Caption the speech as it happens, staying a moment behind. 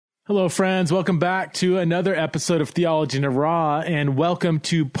Hello, friends. Welcome back to another episode of Theology in a Raw, and welcome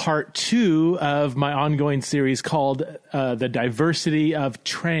to part 2 of my ongoing series called The Diversity of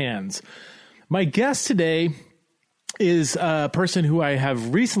Trans. My guest today is a person who I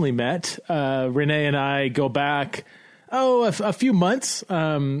have recently met. Renee and I go back, a few months.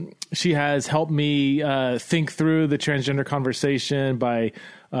 She has helped me think through the transgender conversation by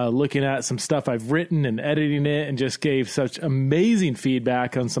looking at some stuff I've written and editing it, and just gave such amazing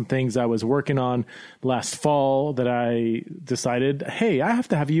feedback on some things I was working on last fall that I decided, hey, I have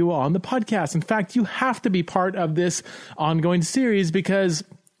to have you on the podcast. In fact, you have to be part of this ongoing series because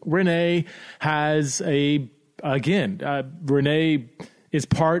Renee has Renee is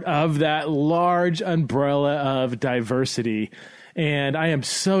part of that large umbrella of diversity. And I am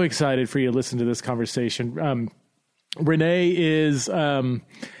so excited for you to listen to this conversation. Renee is,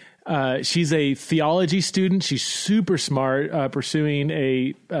 she's a theology student. She's super smart, pursuing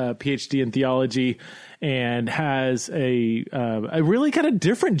a PhD in theology, and has a really kind of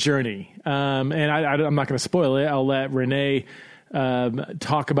different journey. And I'm not going to spoil it. I'll let Renee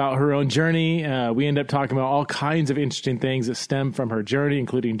talk about her own journey. We end up talking about all kinds of interesting things that stem from her journey,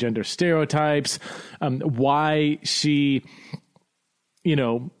 including gender stereotypps, why she,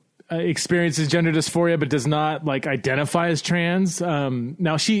 experiences gender dysphoria, but does not identify as trans.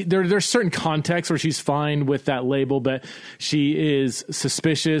 Now there's certain contexts where she's fine with that label, but she is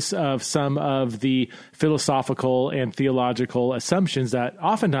suspicious of some of the philosophical and theological assumptions that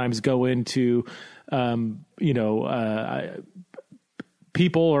oftentimes go into,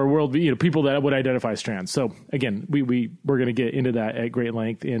 people or world, people that would identify as trans. So again, we're going to get into that at great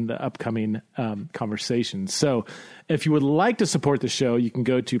length in the upcoming conversation. So if you would like to support the show, you can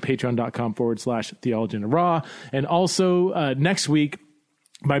go to patreon.com/theology in a raw. And also next week,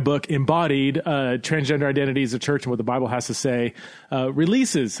 my book Embodied, Transgender Identities, the Church and What the Bible Has to Say,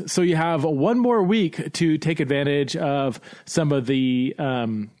 releases. So you have one more week to take advantage of some of the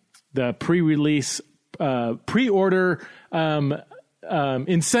pre-release, pre-order,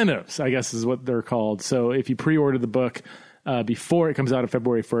 incentives, I guess is what they're called. So if you pre-order the book before it comes out on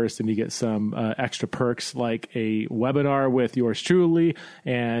February 1st, then you get some extra perks like a webinar with yours truly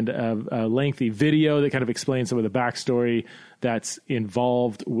and a lengthy video that kind of explains some of the backstory that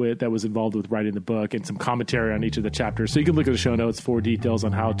was involved with writing the book, and some commentary on each of the chapters. So you can look at the show notes for details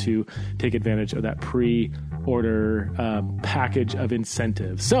on how to take advantage of that pre-order package of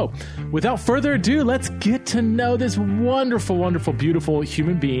incentives. So without further ado, let's get to know this wonderful, wonderful, beautiful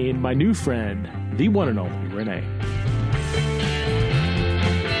human being, my new friend, the one and only Renee.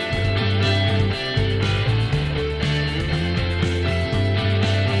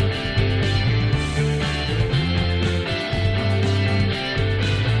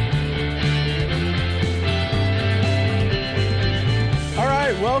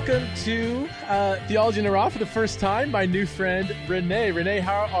 Welcome to Theology in a Raw for the first time, my new friend, Renee. Renee,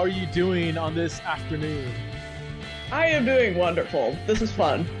 how are you doing on this afternoon? I am doing wonderful. This is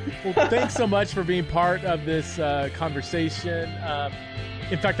fun. Well, thanks so much for being part of this conversation.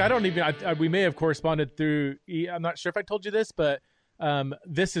 In fact, we may have corresponded through, I'm not sure if I told you this, but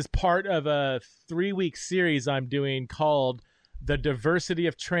this is part of a 3-week series I'm doing called The Diversity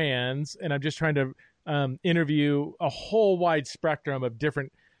of Trans, and I'm just trying to interview a whole wide spectrum of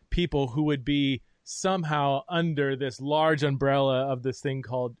different people who would be somehow under this large umbrella of this thing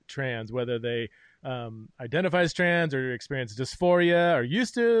called trans, whether they identify as trans or experience dysphoria or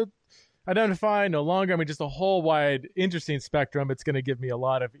used to identify, no longer. I mean, just a whole wide, interesting spectrum. It's going to give me a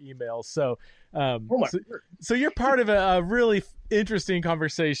lot of emails. So, so you're part of a really interesting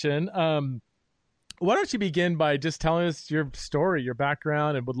conversation. Why don't you begin by just telling us your story, your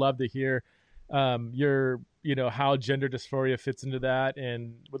background, and would love to hear how gender dysphoria fits into that,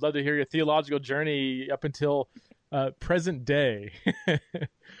 and would love to hear your theological journey up until present day.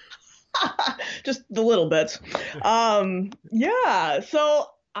 Just the little bits. So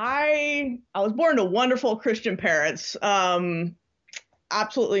I was born to wonderful Christian parents.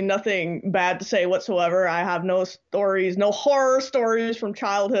 Absolutely nothing bad to say whatsoever. I have no horror stories from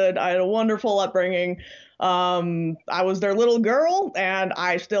childhood. I had a wonderful upbringing. I was their little girl, and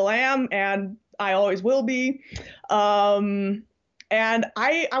I still am, and I always will be. And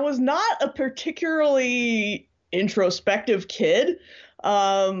I was not a particularly introspective kid,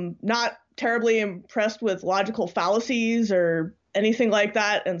 not terribly impressed with logical fallacies or anything like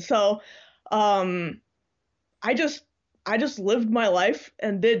that. And so I just lived my life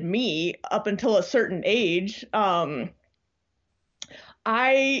and did me up until a certain age. I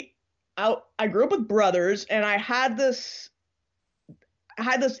grew up with brothers, and I had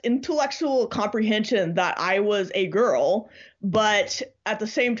had this intellectual comprehension that I was a girl, but at the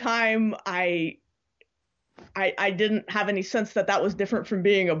same time, I didn't have any sense that that was different from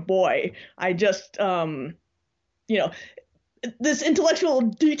being a boy. I just, you know, this intellectual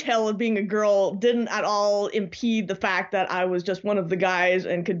detail of being a girl didn't at all impede the fact that I was just one of the guys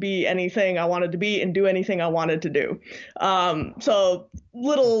and could be anything I wanted to be and do anything I wanted to do. So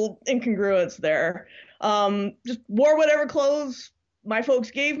little incongruence there. Just wore whatever clothes my folks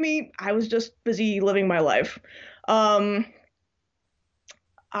gave me. I was just busy living my life. I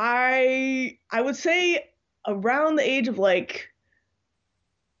would say around the age of like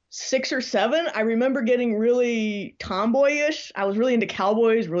 6 or 7, I remember getting really tomboyish. I was really into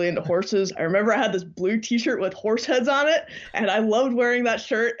cowboys, really into horses. I remember I had this blue t-shirt with horse heads on it, and I loved wearing that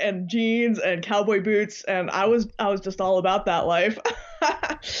shirt and jeans and cowboy boots, and I was just all about that life.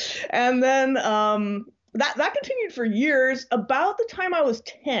 And then that continued for years. About the time I was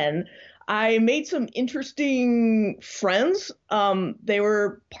 10, I made some interesting friends. They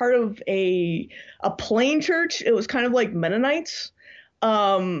were part of a plain church. It was kind of like Mennonites.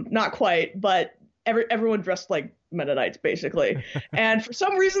 Not quite, but everyone dressed like Mennonites basically. And for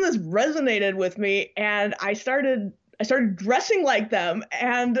some reason this resonated with me, and I started dressing like them,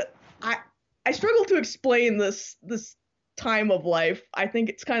 and I struggle to explain this time of life. I think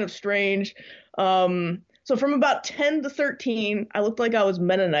it's kind of strange. So from about 10 to 13, I looked like I was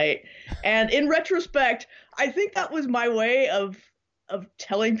Mennonite. And in retrospect, I think that was my way of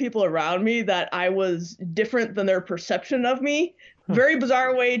telling people around me that I was different than their perception of me. Very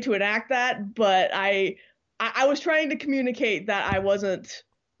bizarre way to enact that, but I was trying to communicate that I wasn't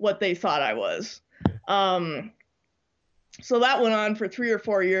what they thought I was. So that went on for 3 or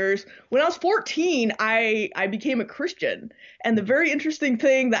 4 years. When I was 14, I became a Christian. And the very interesting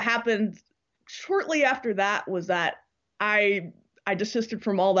thing that happened shortly after that was that I desisted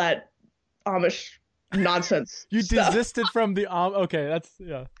from all that Amish nonsense. You stuff. desisted from the okay, that's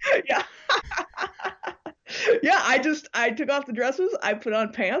yeah. Yeah. Yeah, I took off the dresses, I put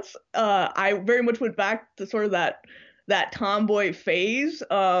on pants. I very much went back to sort of that tomboy phase.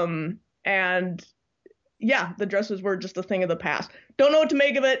 And yeah, the dresses were just a thing of the past. Don't know what to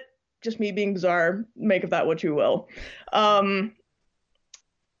make of it. Just me being bizarre. Make of that what you will. And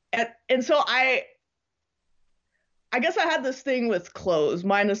so I guess I had this thing with clothes,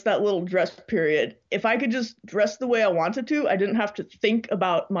 minus that little dress period. If I could just dress the way I wanted to, I didn't have to think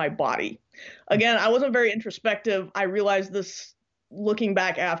about my body. Again, I wasn't very introspective. I realized this looking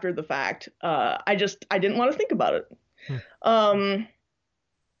back after the fact. I didn't want to think about it.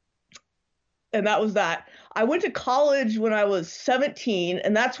 And that was that. I went to college when I was 17,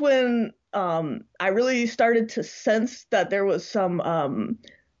 and that's when I really started to sense that there was some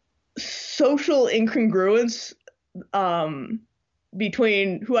social incongruence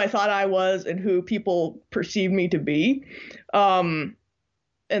between who I thought I was and who people perceive me to be.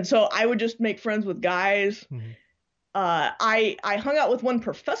 And so I would just make friends with guys. Mm-hmm. I hung out with one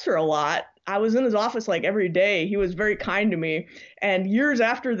professor a lot. I was in his office like every day. He was very kind to me. And years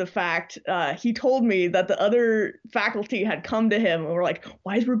after the fact, he told me that the other faculty had come to him and were like,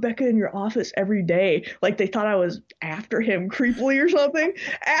 "Why is Rebecca in your office every day?" Like they thought I was after him creepily or something.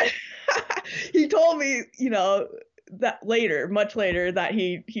 And he told me, that later, much later, that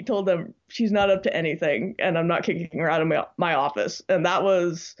he told them she's not up to anything and I'm not kicking her out of my office. And that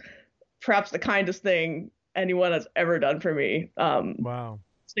was perhaps the kindest thing anyone has ever done for me. Wow.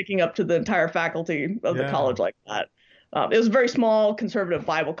 Sticking up to the entire faculty of the college like that. It was a very small conservative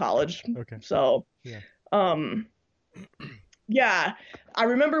Bible college. Okay. So, yeah, I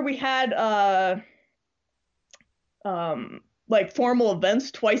remember we had like formal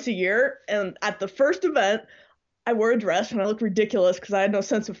events twice a year. And at the first event, I wore a dress and I looked ridiculous because I had no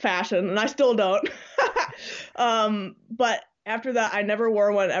sense of fashion, and I still don't. But after that, I never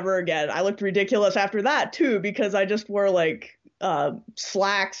wore one ever again. I looked ridiculous after that too, because I just wore like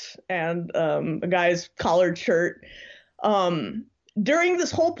slacks and a guy's collared shirt. During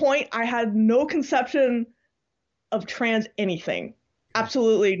this whole point, I had no conception of trans anything.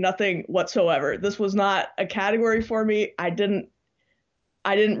 Absolutely nothing whatsoever. This was not a category for me. I didn't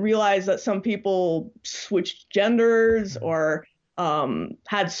realize that some people switched genders or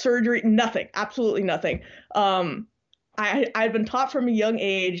had surgery. Nothing. Absolutely nothing. I'd been taught from a young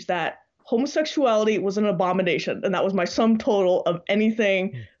age that homosexuality was an abomination, and that was my sum total of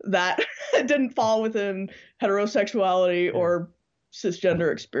anything that didn't fall within heterosexuality or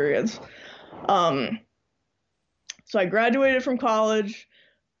cisgender experience. So I graduated from college,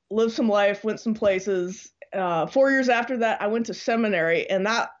 lived some life, went some places. 4 years after that, I went to seminary, and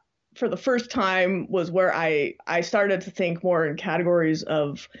that for the first time was where I started to think more in categories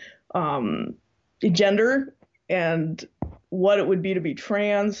of gender and what it would be to be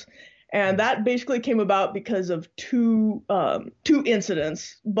trans. And that basically came about because of two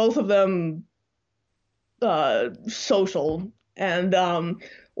incidents, both of them social. And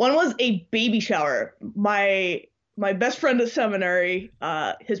one was a baby shower. My best friend at seminary,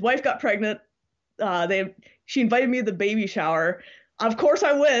 his wife got pregnant. She invited me to the baby shower. Of course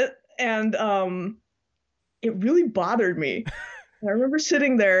I went, and it really bothered me. And I remember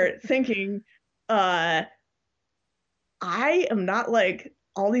sitting there thinking, I am not like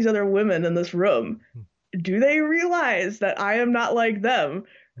all these other women in this room. Do they realize that I am not like them?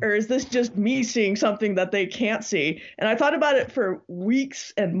 Or is this just me seeing something that they can't see? And I thought about it for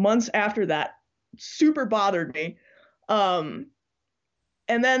weeks and months after that. Super bothered me. And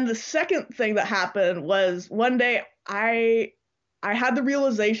then the second thing that happened was one day I had the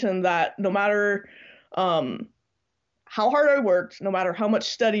realization that no matter how hard I worked, no matter how much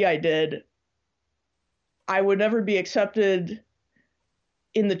study I did, I would never be accepted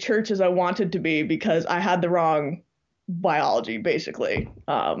in the church as I wanted to be because I had the wrong biology, basically.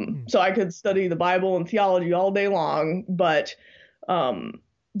 So I could study the Bible and theology all day long, but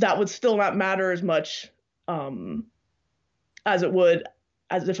that would still not matter as much as it would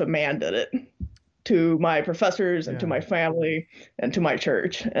as if a man did it, to my professors and to my family and to my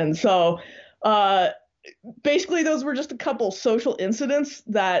church. And so basically those were just a couple social incidents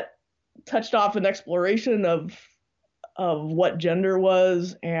that touched off an exploration of what gender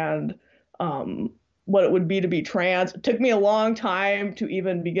was and what it would be to be trans. It took me a long time to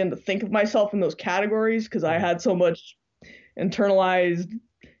even begin to think of myself in those categories because I had so much internalized,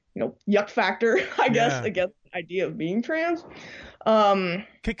 yuck factor, I guess, against the idea of being trans. Can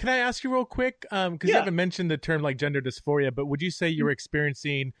I ask you real quick? Because you haven't mentioned the term like gender dysphoria, but would you say you were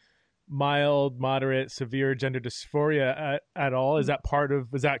experiencing mild, moderate, severe gender dysphoria at all? Is that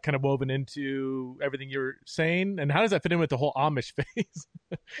kind of woven into everything you're saying? And how does that fit in with the whole Amish phase?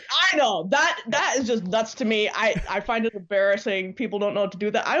 I know that is just nuts to me. I find it embarrassing. People don't know what to do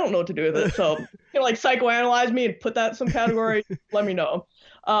with that. I don't know what to do with it. So like psychoanalyze me and put that in some category. Let me know.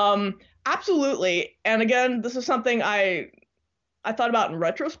 Absolutely. And again, this is something I thought about in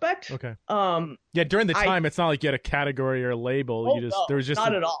retrospect. Okay. During the time, it's not like you had a category or a label. There was just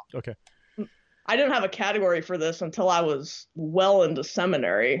not at all. Okay. I didn't have a category for this until I was well into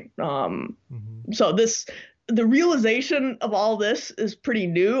seminary. So the realization of all this is pretty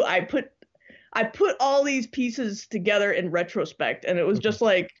new. I put all these pieces together in retrospect, and it was just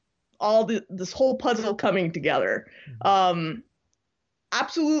like this whole puzzle coming together.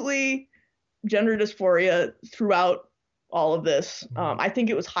 Absolutely, gender dysphoria throughout all of this. I think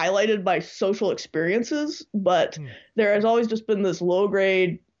it was highlighted by social experiences, but there has always just been this low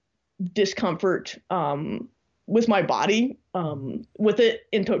grade discomfort with my body, with it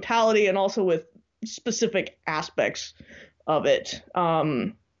in totality and also with specific aspects of it.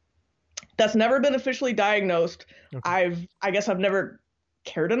 That's never been officially diagnosed. Okay. I guess I've never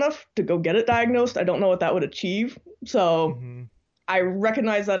cared enough to go get it diagnosed. I don't know what that would achieve. So I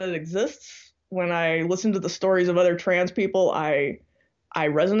recognize that it exists. When I listen to the stories of other trans people, I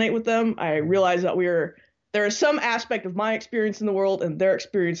resonate with them. I realize that there is some aspect of my experience in the world and their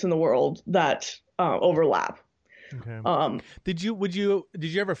experience in the world that overlap. Okay. Did you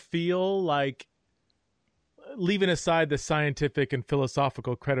ever feel like, leaving aside the scientific and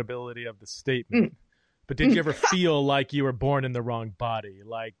philosophical credibility of the statement, but did you ever feel like you were born in the wrong body?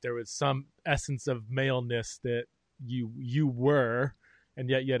 Like there was some essence of maleness that you were, and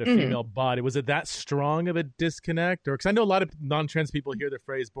yet you had a female body. Was it that strong of a disconnect? Or because I know a lot of non-trans people hear the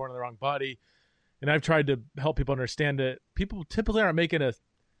phrase born in the wrong body, and I've tried to help people understand it. People typically aren't making a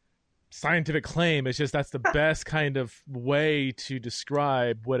scientific claim. It's just that's the best kind of way to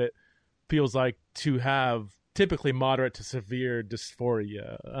describe what it feels like to have typically moderate to severe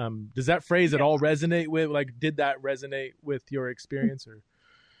dysphoria. Does that phrase at all resonate with, did that resonate with your experience? Or?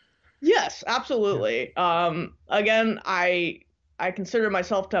 Yes, absolutely. Yeah. Again, I consider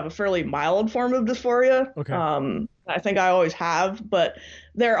myself to have a fairly mild form of dysphoria. Okay. I think I always have, but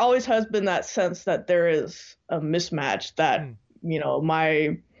there always has been that sense that there is a mismatch that,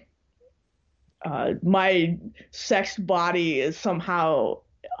 my sex body is somehow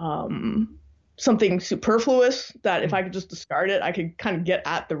something superfluous that if I could just discard it, I could kind of get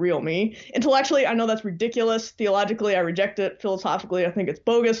at the real me. Intellectually, I know that's ridiculous. Theologically, I reject it. Philosophically, I think it's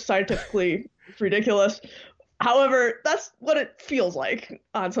bogus. Scientifically, it's ridiculous. However, that's what it feels like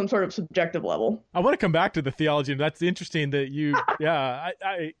on some sort of subjective level. I want to come back to the theology, and that's interesting that you,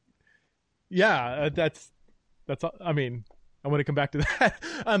 that's, I mean, I want to come back to that.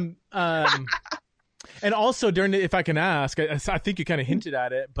 And also during if I can ask, I think you kind of hinted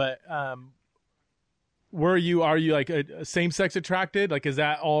at it, but are you like a same-sex attracted? Like, is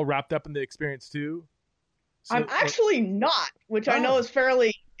that all wrapped up in the experience too? So, I'm actually not, which I know is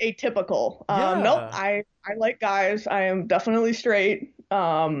fairly atypical. Nope, I like guys. I am definitely straight.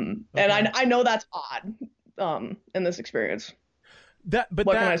 And I know that's odd in this experience. What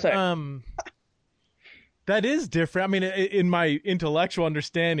can I say? That is different. I mean, in my intellectual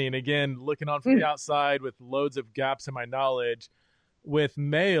understanding, again, looking on from the outside with loads of gaps in my knowledge, with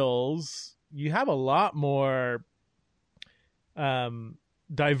males, you have a lot more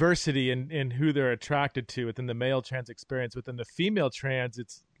diversity in who they're attracted to within the male trans experience. Within the female trans,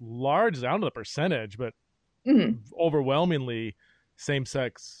 it's largely, I don't know the percentage, but overwhelmingly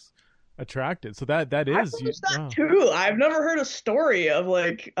same-sex attracted. So that is too. I've never heard a story of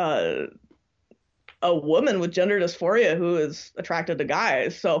like a woman with gender dysphoria who is attracted to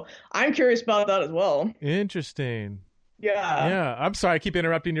guys. So I'm curious about that as well. Interesting. Yeah. I'm sorry, I keep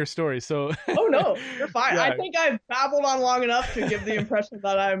interrupting your story. So oh no, you're fine. I think I've babbled on long enough to give the impression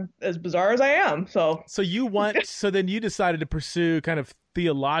that I'm as bizarre as I am. So then you decided to pursue kind of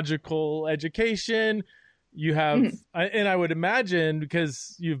theological education. You have, and I would imagine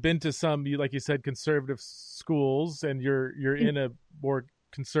because you've been to some, like you said, conservative schools, and you're in a more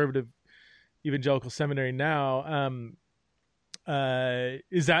conservative evangelical seminary now. Do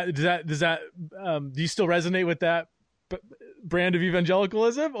you still resonate with that brand of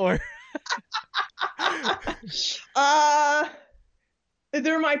evangelicalism, or?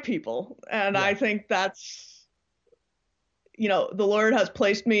 They're my people, and I think that's, the Lord has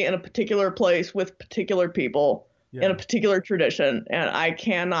placed me in a particular place with particular people in a particular tradition, and I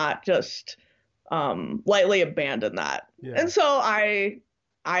cannot just lightly abandon that. And so I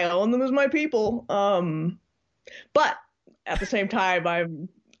own them as my people. But at the same time,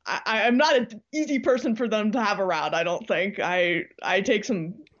 I'm not an easy person for them to have around. I don't think I take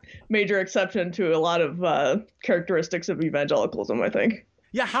some major exception to a lot of characteristics of evangelicalism, I think.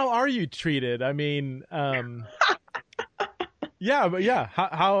 Yeah. How are you treated? I mean, how's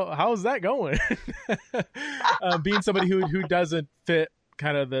that going? Being somebody who doesn't fit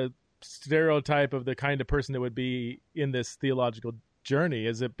kind of the stereotype of the kind of person that would be in this theological journey,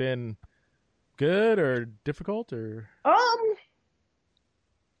 has it been good or difficult, or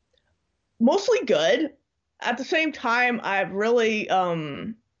mostly good? At the same time, I've really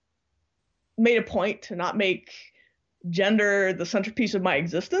made a point to not make gender the centerpiece of my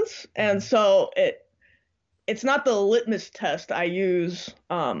existence, and so it's not the litmus test I use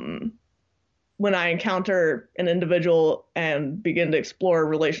when I encounter an individual and begin to explore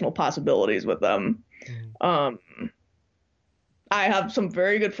relational possibilities with them. I have some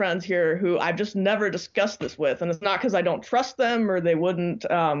very good friends here who I've just never discussed this with, and it's not because I don't trust them or they wouldn't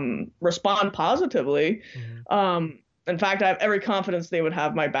respond positively. In fact, I have every confidence they would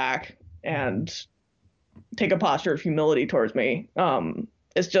have my back and take a posture of humility towards me.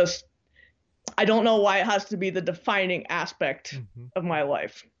 It's just, I don't know why it has to be the defining aspect of my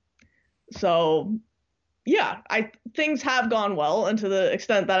life. So, things have gone well, and to the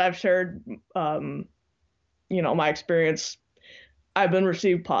extent that I've shared, my experience, I've been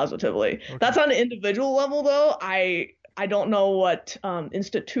received positively. Okay. That's on an individual level, though. I don't know what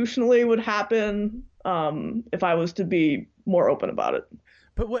institutionally would happen if I was to be more open about it.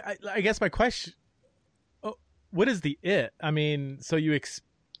 But I guess my question, what is the it? I mean, so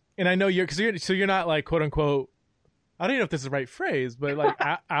and I know you're not like, quote unquote, I don't even know if this is the right phrase, but like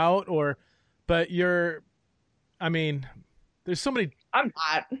out but there's so many. I'm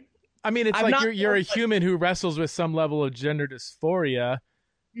not. I mean, it's like you're a human who wrestles with some level of gender dysphoria.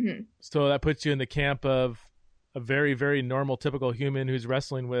 So that puts you in the camp of a very, very normal, typical human who's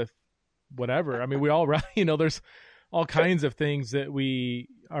wrestling with whatever. I mean, we all, there's all kinds of things that we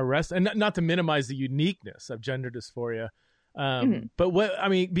are wrestling, and not to minimize the uniqueness of gender dysphoria. But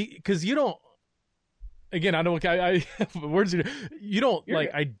because you don't, again, I don't, words, you don't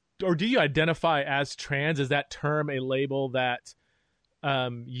or do you identify as trans? Is that term a label that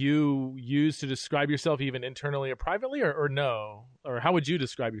you use to describe yourself even internally or privately, or no? Or how would you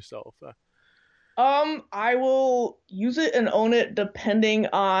describe yourself? I will use it and own it depending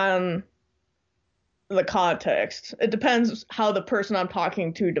on the context. It depends how the person I'm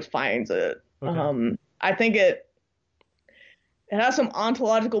talking to defines it. Okay. I think it has some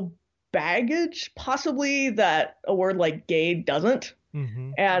ontological baggage, possibly, that a word like gay doesn't.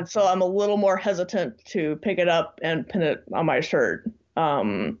 And so I'm a little more hesitant to pick it up and pin it on my shirt.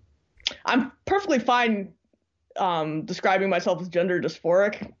 I'm perfectly fine describing myself as gender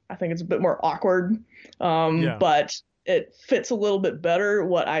dysphoric. I think it's a bit more awkward. But it fits a little bit better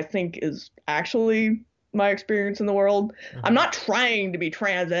what I think is actually my experience in the world. I'm not trying to be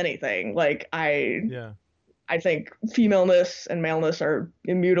trans anything. Like Yeah. I think femaleness and maleness are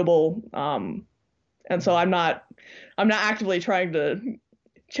immutable. And so I'm not actively trying to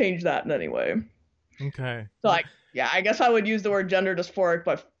change that in any way. Okay. So I guess I would use the word gender dysphoric,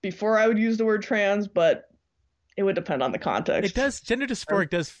 but before I would use the word trans, but it would depend on the context. It does. Gender dysphoric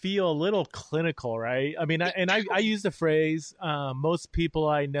does feel a little clinical, right? I mean, I use the phrase. Most people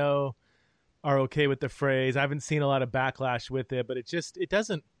I know are okay with the phrase. I haven't seen a lot of backlash with it, but it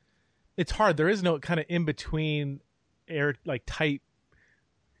doesn't. It's hard. There is no kind of in between like tight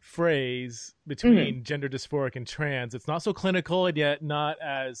phrase between gender dysphoric and trans. It's not so clinical, and yet not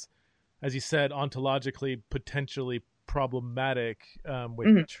as you said, ontologically potentially problematic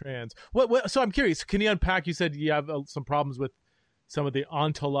with trans. What? So I'm curious. Can you unpack? You said you have some problems with some of the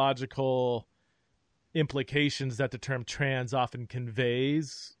ontological implications that the term trans often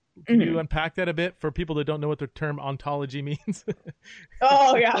conveys. Can you unpack that a bit for people that don't know what the term ontology means?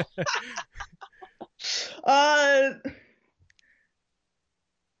 Oh yeah.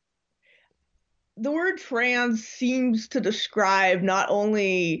 The word trans seems to describe not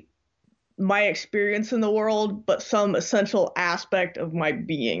only my experience in the world, but some essential aspect of my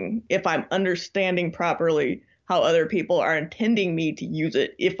being, if I'm understanding properly how other people are intending me to use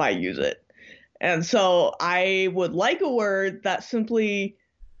it, if I use it. And so I would like a word that simply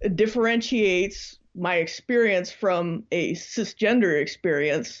differentiates my experience from a cisgender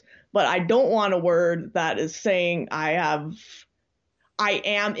experience, but I don't want a word that is saying I am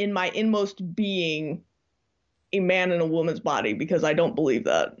in my inmost being a man in a woman's body, because I don't believe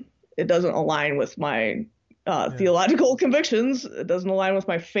that. It doesn't align with my theological convictions. It doesn't align with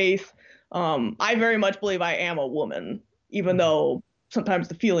my faith. I very much believe I am a woman, even though sometimes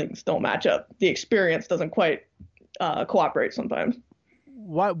the feelings don't match up. The experience doesn't quite cooperate sometimes.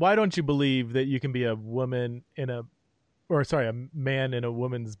 Why don't you believe that you can be a woman a man in a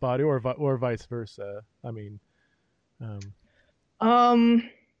woman's body, or vice versa? I mean,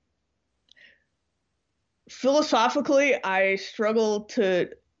 philosophically, I struggle to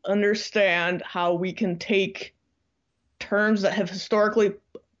understand how we can take terms that have historically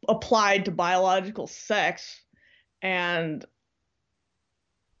applied to biological sex and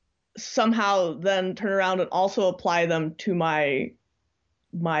somehow then turn around and also apply them to my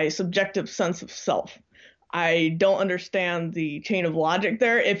subjective sense of self. I don't understand the chain of logic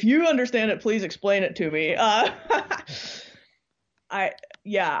there. If you understand it, please explain it to me. I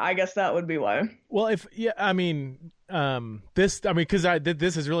guess that would be why. Well, this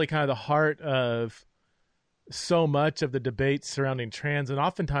is really kind of the heart of so much of the debate surrounding trans, and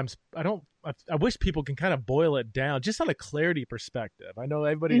oftentimes I wish people can kind of boil it down just on a clarity perspective. I know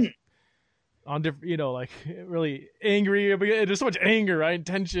everybody's on different, like really angry. There's so much anger, right? And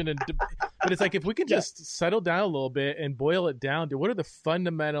tension, but it's like if we can just settle down a little bit and boil it down to what are the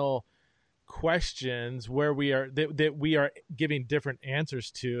fundamental questions where we are that we are giving different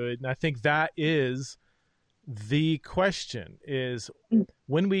answers to, and I think that is the question is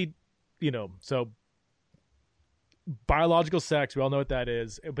when we, so biological sex, we all know what that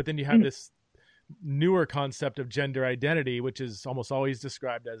is, but then you have this newer concept of gender identity, which is almost always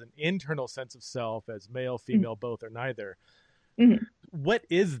described as an internal sense of self, as male, female, both, or neither. What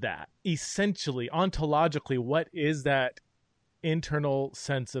is that essentially, ontologically? What is that internal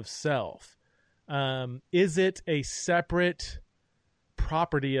sense of self? Is it a separate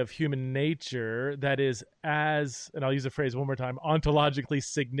property of human nature that is and I'll use the phrase one more time, ontologically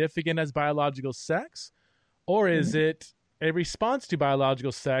significant as biological sex? Or is it a response to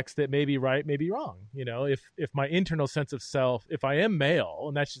biological sex that may be right, may be wrong? If my internal sense of self, if I am male,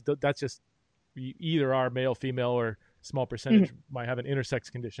 and that's just you either are male, female, or small percentage might have an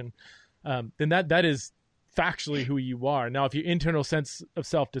intersex condition, then that is factually who you are. Now, if your internal sense of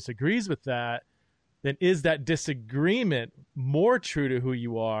self disagrees with that, then is that disagreement more true to who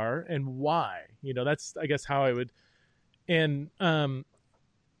you are, and why? That's, I guess, how I would. And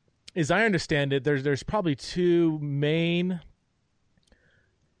as I understand it, there's probably two main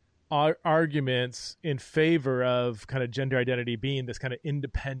arguments in favor of kind of gender identity being this kind of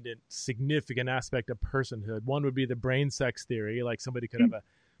independent, significant aspect of personhood. One would be the brain sex theory, like somebody could have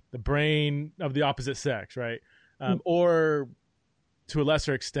the brain of the opposite sex, right? Or to a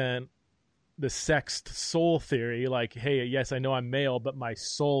lesser extent, the sexed soul theory, like, hey, yes, I know I'm male, but my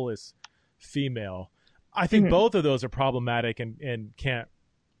soul is female. I think both of those are problematic and can't.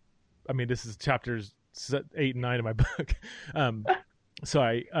 I mean, this is chapters 8 and 9 of my book. But it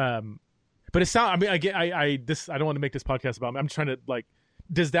sounds. I mean, I don't want to make this podcast about me. I'm trying to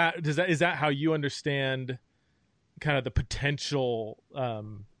is that how you understand kind of the potential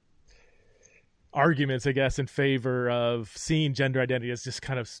arguments, I guess, in favor of seeing gender identity as just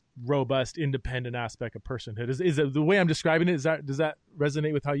kind of robust, independent aspect of personhood. Is it the way I'm describing it? Does that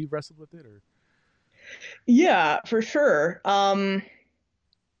resonate with how you've wrestled with it? Or Yeah, for sure. I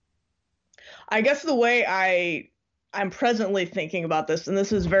guess the way I'm presently thinking about this, and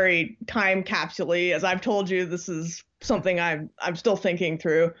this is very time capsule-y, as I've told you, this is something I'm still thinking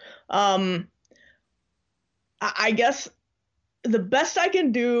through. I guess the best I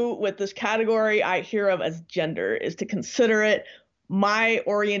can do with this category I hear of as gender is to consider it my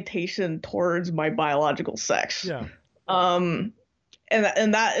orientation towards my biological sex. Yeah. And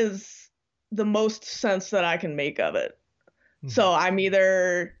that is the most sense that I can make of it. Mm-hmm. So I'm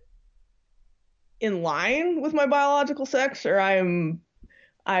either in line with my biological sex, or I'm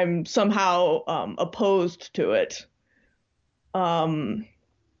somehow opposed to it. But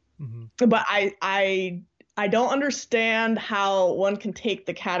I don't understand how one can take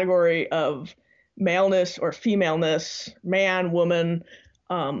the category of maleness or femaleness, man, woman,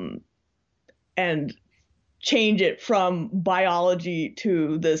 and change it from biology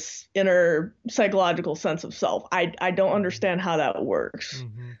to this inner psychological sense of self. I don't understand how that works.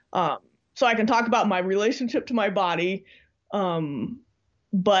 Mm-hmm. So I can talk about my relationship to my body,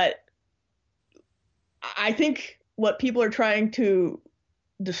 but I think what people are trying to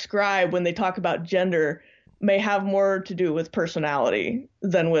describe when they talk about gender may have more to do with personality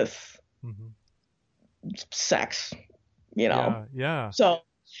than with sex, you know? Yeah. So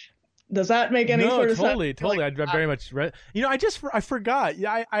does that make any sort of sense? Totally. Like, I very much read, I forgot.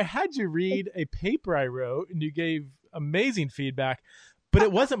 Yeah. I had you read a paper I wrote and you gave amazing feedback, but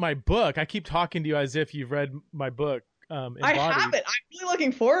it wasn't my book. I keep talking to you as if you've read my book. Embodied. I haven't. I'm really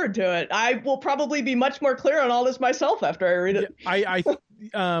looking forward to it. I will probably be much more clear on all this myself after I read it.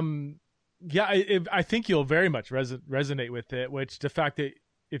 I think you'll very much resonate with it, which the fact that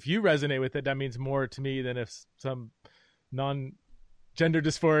if you resonate with it, that means more to me than if some non-gender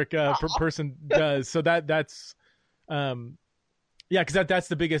dysphoric person does. So that's because that's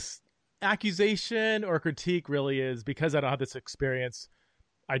the biggest accusation or critique really is, because I don't have this experience.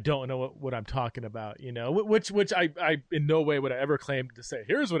 I don't know what I'm talking about, which I in no way would I ever claim to say,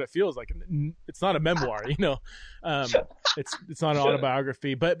 here's what it feels like. It's not a memoir, it's not an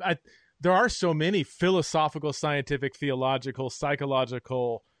autobiography, but there are so many philosophical, scientific, theological,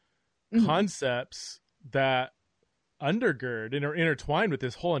 psychological concepts that undergird and are intertwined with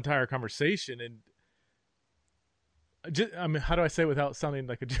this whole entire conversation. And how do I say it without sounding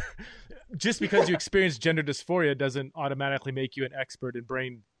like just because you experience gender dysphoria doesn't automatically make you an expert in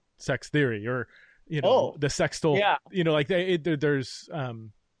brain sex theory or, the sextile,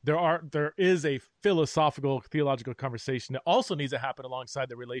 there is a philosophical, theological conversation that also needs to happen alongside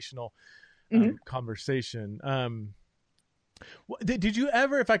the relational conversation. Did you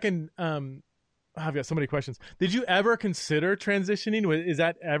ever, if I can, I've got so many questions. Did you ever consider transitioning? Is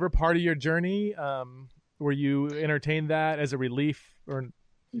that ever part of your journey? Were you entertained that as a relief, or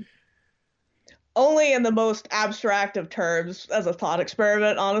only in the most abstract of terms, as a thought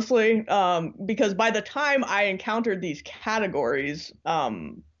experiment, honestly? Because by the time I encountered these categories,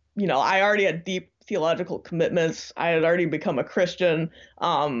 I already had deep theological commitments. I had already become a Christian.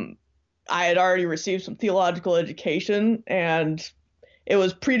 I had already received some theological education, and it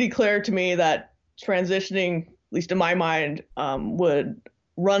was pretty clear to me that transitioning, at least in my mind, would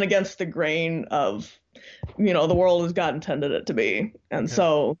run against the grain of the world as God intended it to be. And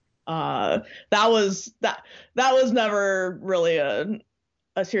so that was never really a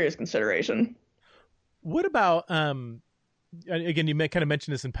serious consideration. What about again, you may kind of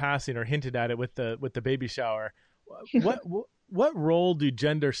mention this in passing or hinted at it with the baby shower. What role do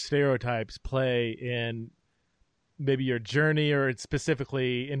gender stereotypes play in maybe your journey, or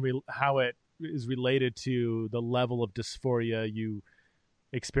specifically in how it is related to the level of dysphoria you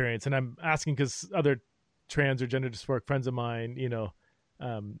experience? And I'm asking because other trans or gender dysphoric friends of mine,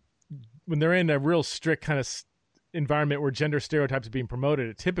 when they're in a real strict kind of environment where gender stereotypes are being promoted,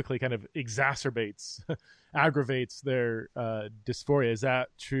 it typically kind of exacerbates, aggravates their dysphoria. Is that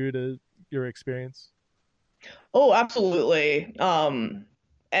true to your experience? Oh, absolutely. And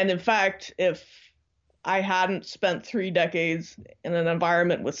in fact, if I hadn't spent 3 decades in an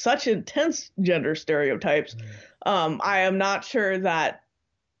environment with such intense gender stereotypes, I am not sure that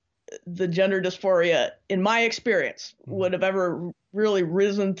the gender dysphoria, in my experience, would have ever really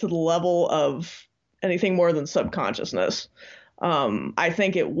risen to the level of anything more than subconsciousness. I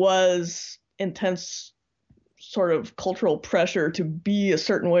think it was intense sort of cultural pressure to be a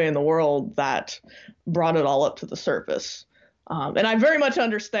certain way in the world that brought it all up to the surface. And I very much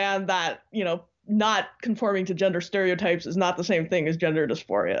understand that, not conforming to gender stereotypes is not the same thing as gender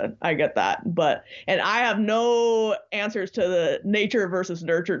dysphoria. I get that. And I have no answers to the nature versus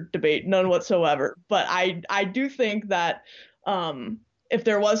nurture debate, none whatsoever. But I do think that if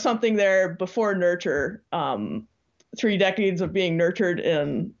there was something there before nurture, 3 decades of being nurtured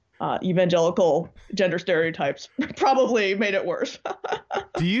in evangelical gender stereotypes probably made it worse.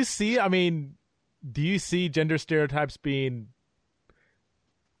 Do you see gender stereotypes being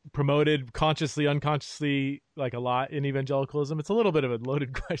promoted consciously, unconsciously, like a lot in evangelicalism? It's a little bit of a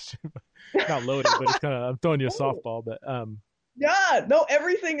loaded question. Not loaded, but it's kind of, I'm throwing you a softball, but yeah, no,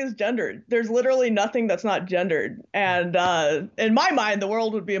 everything is gendered. There's literally nothing that's not gendered. And in my mind, the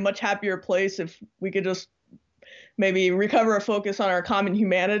world would be a much happier place if we could just maybe recover a focus on our common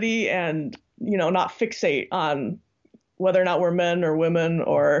humanity and, not fixate on whether or not we're men or women,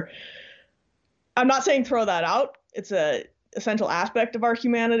 or I'm not saying throw that out. It's a essential aspect of our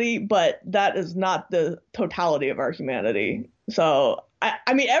humanity, but that is not the totality of our humanity. So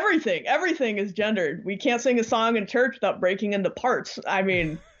I mean, everything is gendered. We can't sing a song in church without breaking into parts. I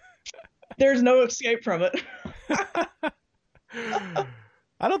mean, there's no escape from it.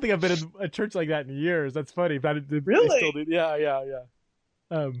 I don't think I've been in a church like that in years. That's funny. But really? They still do. Yeah.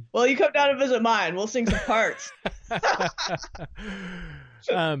 Well, you come down to visit mine. We'll sing some parts.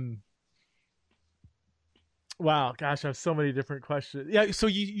 Wow, gosh, I have so many different questions. Yeah, so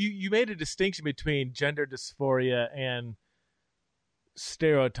you made a distinction between gender dysphoria and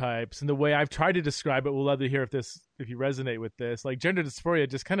stereotypes, and the way I've tried to describe it, we'll love to hear if you resonate with this. Like, gender dysphoria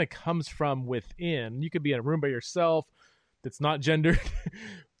just kind of comes from within. You could be in a room by yourself that's not gendered,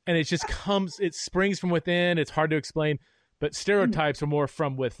 and it springs from within. It's hard to explain, but stereotypes are more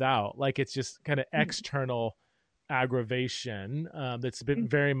from without. Like, it's just kind of external aggravation that's been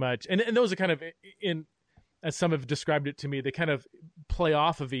very much, and those are kind of in, as some have described it to me, they kind of play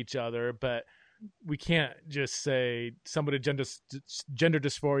off of each other, but we can't just say somebody gender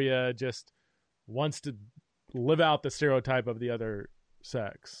dysphoria just wants to live out the stereotype of the other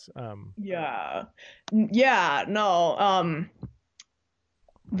sex.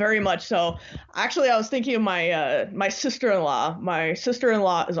 Very much so. Actually, I was thinking of my sister-in-law. My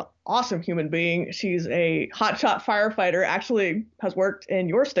sister-in-law is an awesome human being. She's a hotshot firefighter, actually has worked in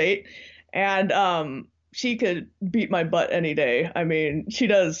your state, and she could beat my butt any day. I mean, she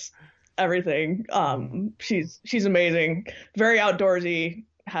does everything. She's amazing, very outdoorsy,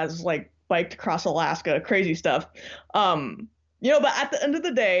 has like biked across Alaska, crazy stuff. But at the end of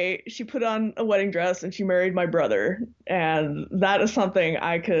the day, she put on a wedding dress and she married my brother. And that is something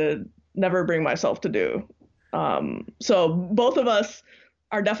I could never bring myself to do. So both of us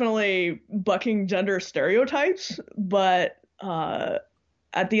are definitely bucking gender stereotypes, but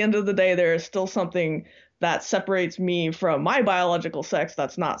at the end of the day, there is still something that separates me from my biological sex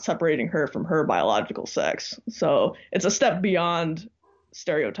that's not separating her from her biological sex. So it's a step beyond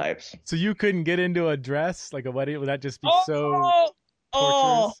stereotypes. So you couldn't get into a dress, like a wedding? Would that just be so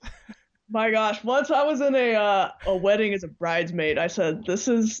torturous? My gosh. Once I was in a wedding as a bridesmaid, I said, this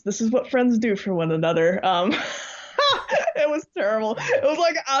is what friends do for one another. It was terrible. It was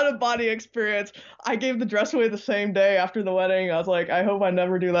like an out-of-body experience. I gave the dress away the same day after the wedding. I was like, I hope I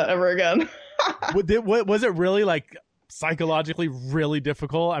never do that ever again. Was it really, like, psychologically really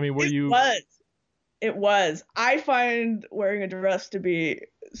difficult? I mean, It was. I find wearing a dress to be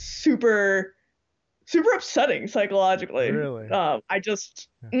super, super upsetting psychologically. Really? I just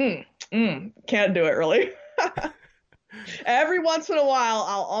can't do it, really. Every once in a while,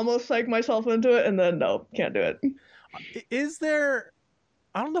 I'll almost psych myself into it, and then no, can't do it. Is there...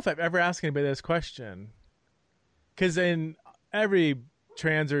 I don't know if I've ever asked anybody this question, because in every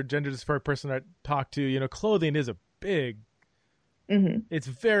trans or gender dysphoric person I talk to, clothing is a big... It's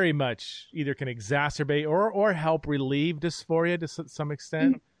very much either can exacerbate or help relieve dysphoria to some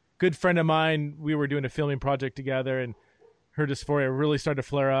extent. Good friend of mine, we were doing a filming project together, and her dysphoria really started to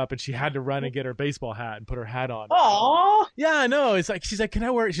flare up, and she had to run and get her baseball hat and put her hat on. Aww. Yeah, I know. It's like, she's like, can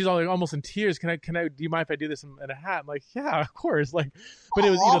I wear it? She's almost in tears. Can I, do you mind if I do this in a hat? I'm like, yeah, of course. Like, but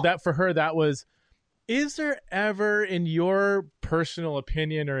it was, that for her, that was, is there ever, in your personal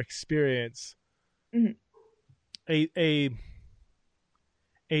opinion or experience, a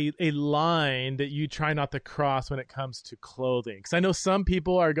line that you try not to cross when it comes to clothing? Because I know some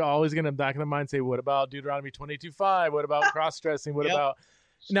people are always going to back in their mind say, what about Deuteronomy 22:5? What about cross-dressing? What about...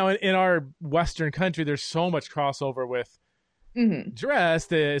 Now, in our Western country, there's so much crossover with dress,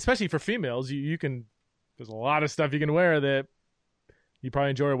 that, especially for females, you can... There's a lot of stuff you can wear that you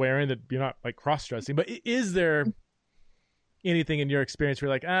probably enjoy wearing that you're not, like, cross-dressing. But is there anything in your experience where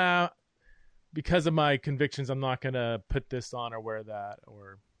you're like, because of my convictions, I'm not going to put this on or wear that?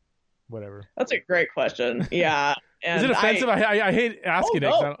 Or whatever. That's a great question. Yeah. And is it offensive? I hate asking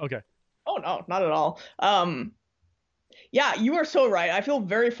no. Okay. Oh no, not at all. Yeah, you are so right. I feel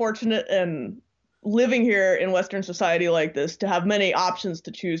very fortunate in living here in Western society like this to have many options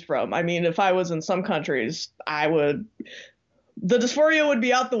to choose from. I mean, if I was in some countries, the dysphoria would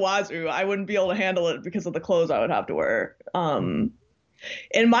be out the wazoo. I wouldn't be able to handle it because of the clothes I would have to wear.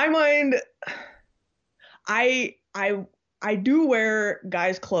 In my mind, I do wear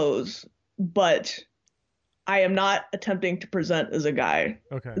guys' clothes, but I am not attempting to present as a guy.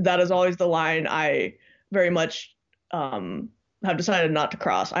 Okay. That is always the line I very much have decided not to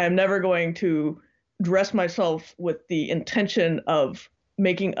cross. I am never going to dress myself with the intention of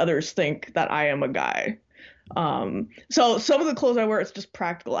making others think that I am a guy. So some of the clothes I wear, it's just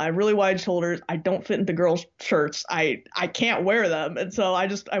practical. I have really wide shoulders. I don't fit into girls' shirts. I can't wear them. And so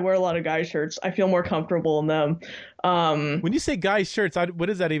I wear a lot of guy shirts. I feel more comfortable in them. When you say guy shirts, what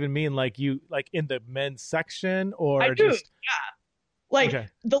does that even mean? Like in the men's section or I do, yeah.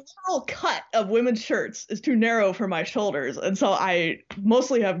 The literal cut of women's shirts is too narrow for my shoulders. And so I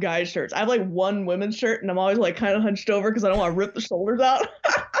mostly have guy shirts. I have like one women's shirt and I'm always like kind of hunched over because I don't want to rip the shoulders out.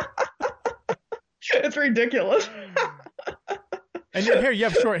 It's ridiculous. And your hair, you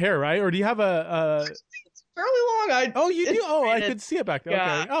have short hair, right? Or do you have It's fairly long. You do? Oh, I could see it back there.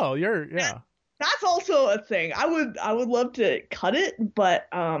 Yeah. Okay. Oh, yeah. That's also a thing. I would love to cut it, but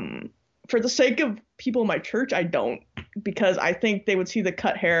for the sake of people in my church, I don't, because I think they would see the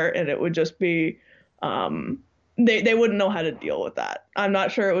cut hair and it would just be they wouldn't know how to deal with that. I'm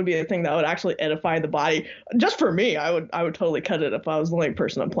not sure it would be a thing that would actually edify the body. Just for me, I would totally cut it if I was the only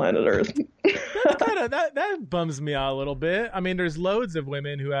person on planet Earth. That's kind of that bums me out a little bit. I mean, there's loads of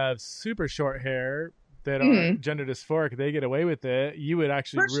women who have super short hair that are gender dysphoric. They get away with it. You would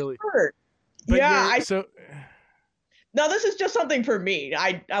actually really. Sure. But yeah. So. No, this is just something for me.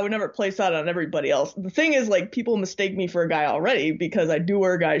 I would never place that on everybody else. The thing is, like, people mistake me for a guy already because I do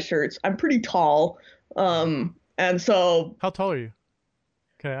wear guy shirts. I'm pretty tall. And so. How tall are you?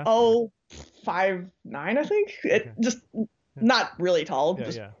 Okay. 5'9", I think. It just not really tall,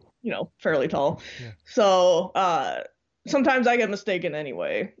 just fairly tall. Yeah. So sometimes I get mistaken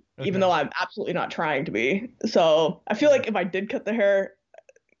anyway, even though I'm absolutely not trying to be. So I feel like if I did cut the hair,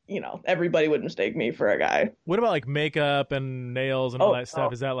 everybody would mistake me for a guy. What about like makeup and nails and all that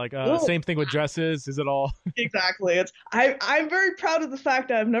stuff? Is that like same thing with dresses? Is it all? Exactly. I'm very proud of the fact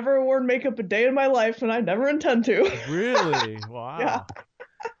that I've never worn makeup a day in my life, and I never intend to. Really? Wow. Yeah.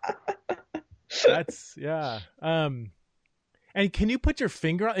 That's and can you put your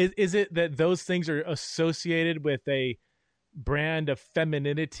finger on? Is it that those things are associated with a brand of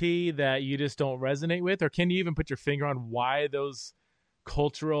femininity that you just don't resonate with, or can you even put your finger on why those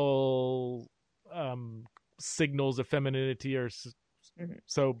cultural signals of femininity are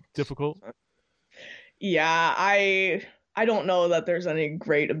so difficult? Yeah, I don't know that there's any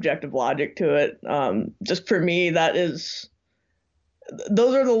great objective logic to it. Just for me, those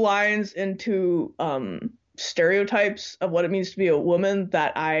are the lines into stereotypes of what it means to be a woman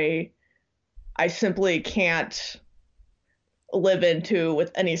that I simply can't live into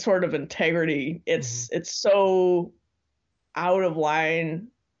with any sort of integrity. It's so out of line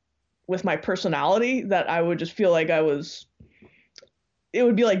with my personality that I would just feel like it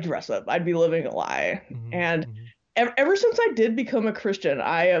would be like dress up. I'd be living a lie. And ever since I did become a Christian,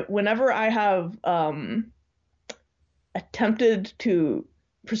 whenever I have attempted to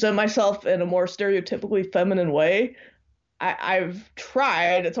present myself in a more stereotypically feminine way, I've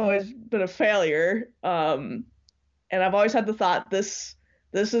tried. It's always been a failure. And I've always had the thought, this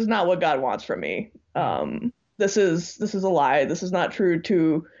is not what God wants from me. This is a lie. This is not true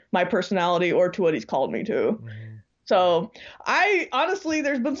to my personality or to what he's called me to. So I honestly,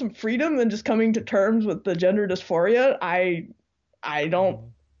 there's been some freedom in just coming to terms with the gender dysphoria. I don't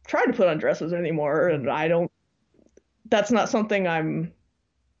try to put on dresses anymore, and that's not something I'm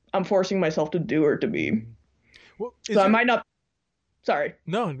forcing myself to do or to be. Well, so I might not. Sorry.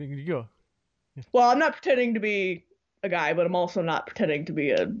 No, you go. Yeah. Well, I'm not pretending to be a guy, but I'm also not pretending to be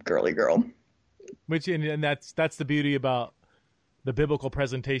a girly girl. And that's the beauty about the biblical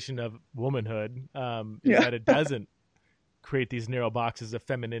presentation of womanhood, is that it doesn't create these narrow boxes of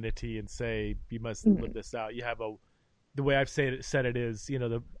femininity and say you must live this out. You have the way I've said it is,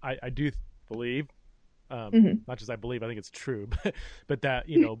 I do believe, not just I believe, I think it's true, but that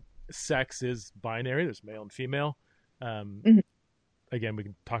sex is binary. There's male and female. Again, we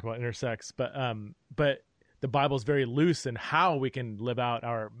can talk about intersex, but the Bible is very loose in how we can live out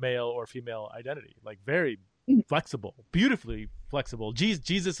our male or female identity, like very flexible, beautifully flexible.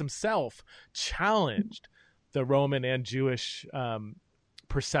 Jesus himself challenged the Roman and Jewish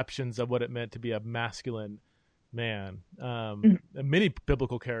perceptions of what it meant to be a masculine man. Mhm. Many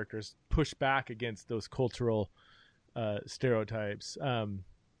biblical characters push back against those cultural stereotypes. And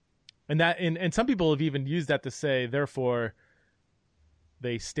some people have even used that to say, therefore,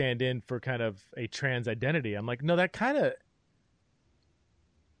 they stand in for kind of a trans identity. I'm like, no, that kind of,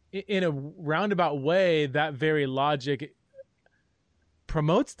 in a roundabout way, that very logic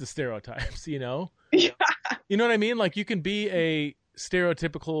promotes the stereotypes, you know? Yeah. You know what I mean? Like, you can be a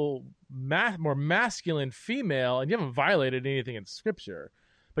stereotypical, more masculine female, and you haven't violated anything in scripture.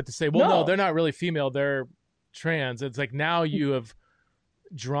 But to say, well, no, they're not really female, they're trans. It's like, now you have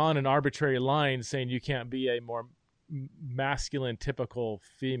drawn an arbitrary line saying you can't be a more masculine, typical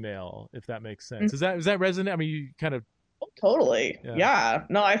female, if that makes sense. Mm-hmm. Is that resonant? I mean, you kind of. Totally. Yeah.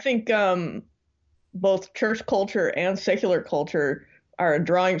 No, I think both church culture and secular culture are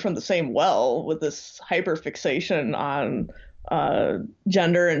drawing from the same well with this hyper fixation on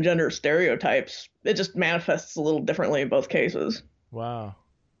gender and gender stereotypes. It just manifests a little differently in both cases. Wow.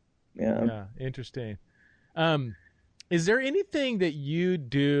 Yeah. Interesting. Is there anything that you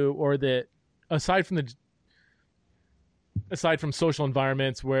do, or that aside from social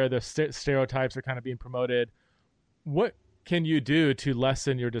environments where the stereotypes are kind of being promoted, what can you do to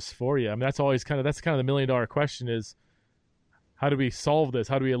lessen your dysphoria? I mean, that's kind of the $1 million question is, how do we solve this?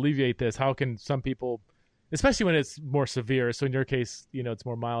 How do we alleviate this? How can some people, especially when it's more severe, so in your case, it's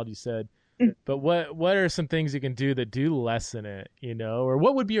more mild, you said, but what are some things you can do that do lessen it, or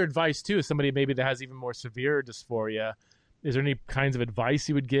what would be your advice to somebody maybe that has even more severe dysphoria? Is there any kinds of advice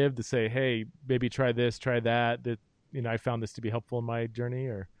you would give to say, hey, maybe try this, try that I found this to be helpful in my journey?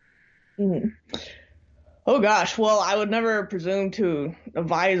 Or Mm-hmm. Oh gosh, well, I would never presume to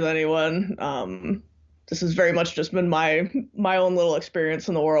advise anyone. This has very much just been my own little experience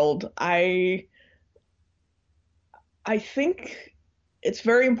in the world. I think it's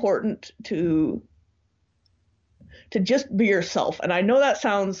very important to just be yourself. And I know that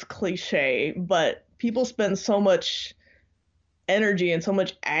sounds cliche, but people spend so much energy and so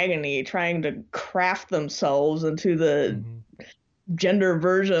much agony trying to craft themselves into the gender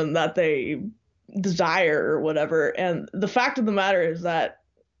version that they desire or whatever. And the fact of the matter is that,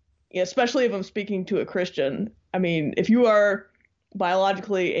 especially if I'm speaking to a Christian, I mean, if you are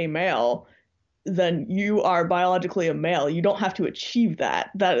biologically a male, then you are biologically a male. You don't have to achieve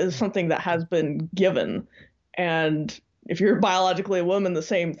that. That is something that has been given. And if you're biologically a woman, the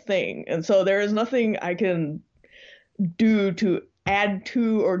same thing. And so there is nothing I can do to add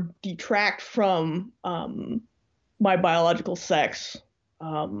to or detract from my biological sex,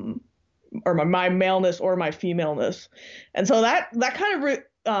 or my maleness or my femaleness. And so that kind of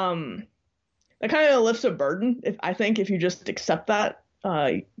lifts a burden. If you just accept that,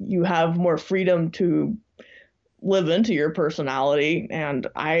 you have more freedom to live into your personality. And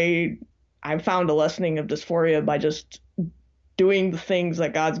I found a lessening of dysphoria by just doing the things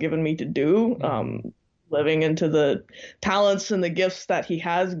that God's given me to do, living into the talents and the gifts that he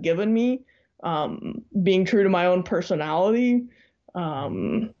has given me, being true to my own personality,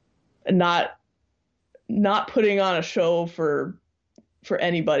 and not putting on a show for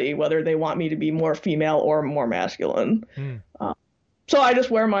anybody, whether they want me to be more female or more masculine. So I just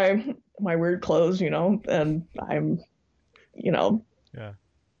wear my weird clothes, and I'm,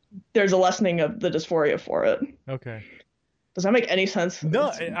 there's a lessening of the dysphoria for it. Okay. Does that make any sense?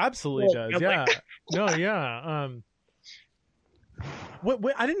 No, it absolutely does. Yeah. No, yeah. What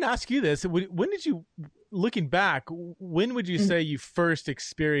I didn't ask you this. When did you, looking back, when would you say you first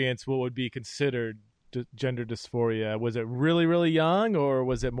experienced what would be considered gender dysphoria? Was it really, really young, or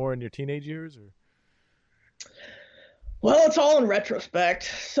was it more in your teenage years? Or? Well, it's all in retrospect.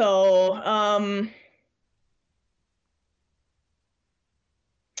 So,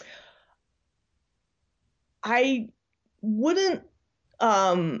 I wouldn't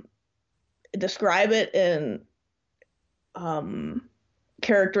describe it in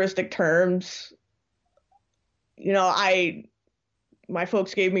characteristic terms. My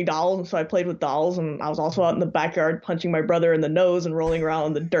folks gave me dolls, and so I played with dolls, and I was also out in the backyard punching my brother in the nose and rolling around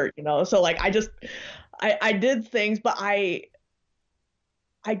in the dirt, So like I did things, but I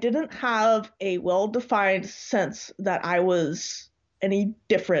didn't have a well-defined sense that I was any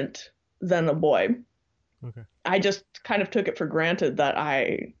different than a boy. Okay. I just kind of took it for granted that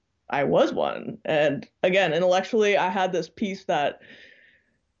I was one. And again, intellectually, I had this piece that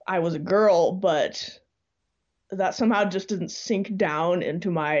I was a girl, but that somehow just didn't sink down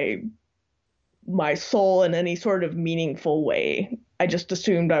into my soul in any sort of meaningful way. I just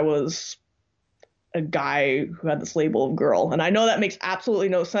assumed I was a guy who had this label of girl. And I know that makes absolutely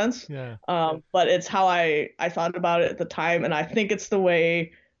no sense. Yeah. But it's how I thought about it at the time. And I think it's the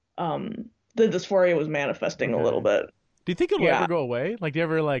way the dysphoria was manifesting a little bit. Do you think it'll ever go away? Like, do you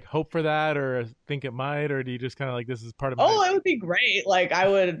ever like hope for that, or think it might, or do you just kind of like, this is part of my... Oh, it would be great. Like, I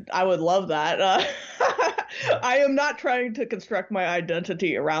would love that. I am not trying to construct my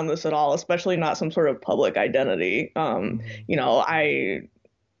identity around this at all, especially not some sort of public identity. You know,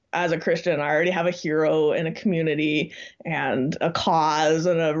 as a Christian, I already have a hero in a community and a cause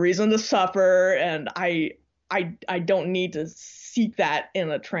and a reason to suffer, and I don't need to seek that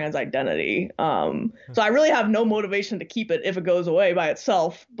in a trans identity. So I really have no motivation to keep it if it goes away by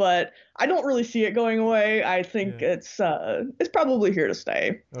itself, but I don't really see it going away. I think it's probably here to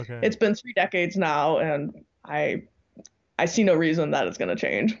stay. Okay. It's been 3 decades now, and I see no reason that it's going to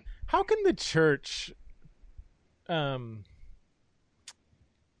change. How can the church, how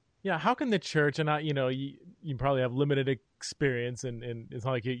can the church, and you probably have limited experience, and it's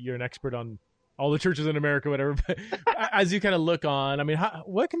not like you're an expert on all the churches in America, whatever, but as you kind of look on, I mean,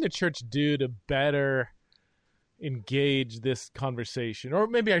 what can the church do to better engage this conversation? Or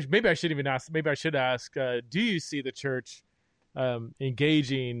maybe I should ask, do you see the church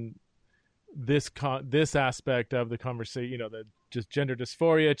engaging this aspect of the conversation, the just gender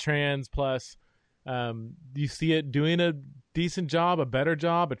dysphoria, trans plus, do you see it doing a decent job, a better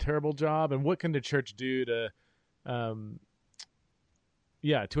job, a terrible job? And what can the church do to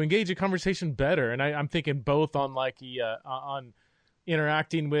engage a conversation better? And I'm thinking both on on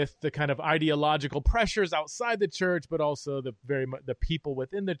interacting with the kind of ideological pressures outside the church, but also the people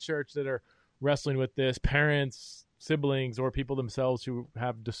within the church that are wrestling with this, parents, siblings, or people themselves who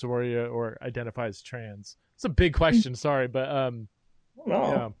have dysphoria or identify as trans. It's a big question, sorry, but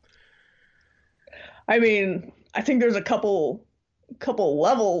yeah. I mean, I think there's a couple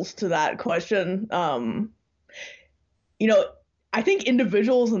levels to that question. I think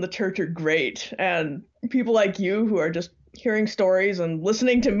individuals in the church are great, and people like you who are just hearing stories and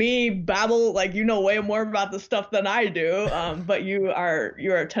listening to me babble, like, way more about this stuff than I do. But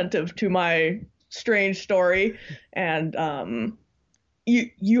you're attentive to my strange story, and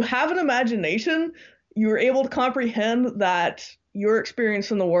you have an imagination. You're able to comprehend that your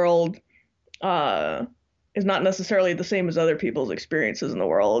experience in the world is not necessarily the same as other people's experiences in the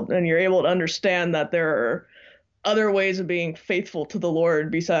world, and you're able to understand that there are other ways of being faithful to the Lord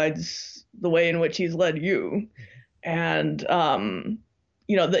besides the way in which he's led you. And,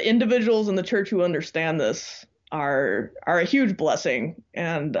 the individuals in the church who understand this are a huge blessing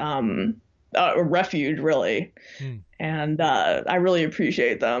and a refuge, really. And I really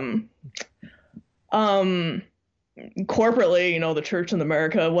appreciate them. Corporately, the church in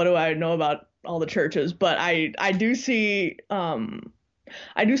America, what do I know about all the churches? But I do see some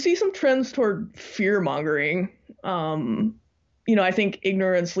trends toward fear mongering. I think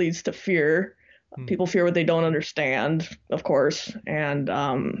ignorance leads to fear. People fear what they don't understand, of course. And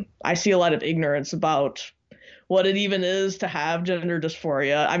I see a lot of ignorance about what it even is to have gender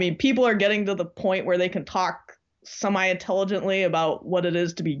dysphoria. I mean, people are getting to the point where they can talk semi-intelligently about what it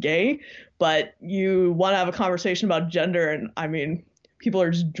is to be gay, but you want to have a conversation about gender, and I mean, people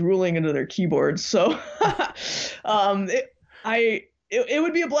are just drooling into their keyboards. So it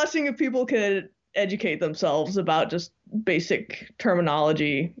would be a blessing if people could educate themselves about just basic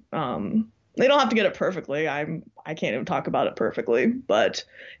terminology. They don't have to get it perfectly. I can't even talk about it perfectly, but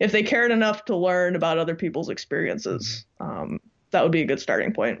if they cared enough to learn about other people's experiences, that would be a good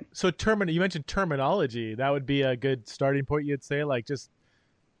starting point. So you mentioned terminology. That would be a good starting point, you'd say, like just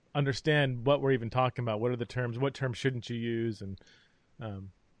understand what we're even talking about. What are the terms? What terms shouldn't you use? And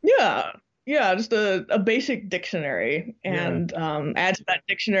just a basic dictionary, and add to that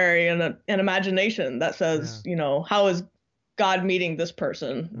dictionary an imagination that says, how is God meeting this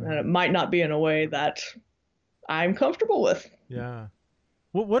person? And it might not be in a way that I'm comfortable with. Yeah.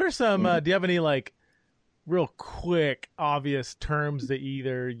 What are some, do you have any like real quick, obvious terms that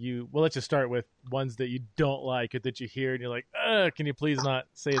let's just start with ones that you don't like or that you hear and you're like, can you please not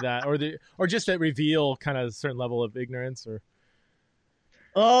say that? Or just that reveal kind of a certain level of ignorance or...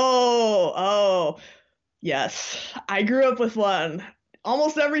 Oh, yes. I grew up with one.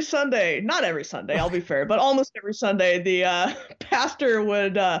 Almost every Sunday, not every Sunday, I'll be fair, but almost every Sunday, the pastor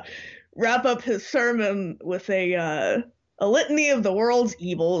would wrap up his sermon with a litany of the world's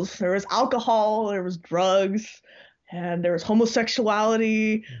evils. There was alcohol, there was drugs, and there was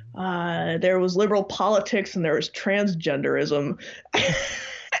homosexuality, there was liberal politics, and there was transgenderism.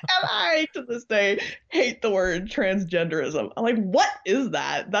 And I, to this day, hate the word transgenderism. I'm like, what is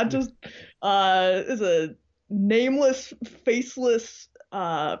that? That just is a nameless, faceless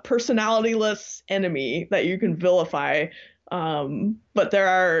personalityless enemy that you can vilify. But there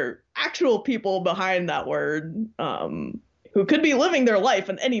are actual people behind that word who could be living their life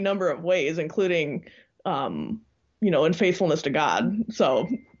in any number of ways, including, in faithfulness to God. So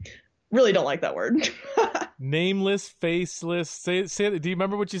really don't like that word. Nameless, faceless. Say. Do you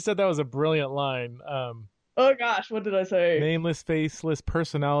remember what you said? That was a brilliant line. Oh gosh, what did I say? Nameless, faceless,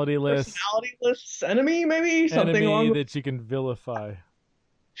 personalityless enemy, maybe something enemy that you can vilify.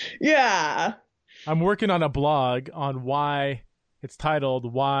 Yeah. I'm working on a blog on why it's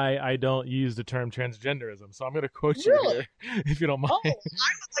titled "Why I Don't Use the Term Transgenderism." So I'm going to quote you here, if you don't mind. Oh, I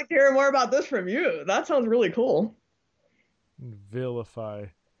would like to hear more about this from you. That sounds really cool. Vilify.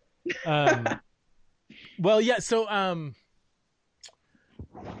 Well, yeah. So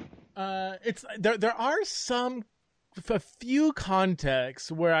it's there are a few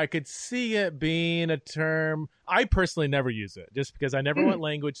contexts where I could see it being a term. I personally never use it, just because I never want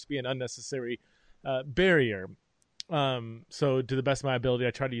language to be an unnecessary barrier. So to the best of my ability,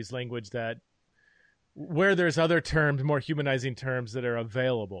 I try to use language that where there's other terms, more humanizing terms that are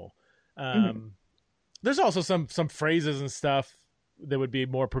available. There's also some phrases and stuff that would be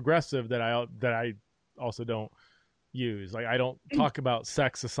more progressive that I also don't use. Like I don't talk about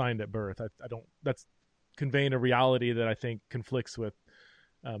sex assigned at birth. I don't. That's conveying a reality that I think conflicts with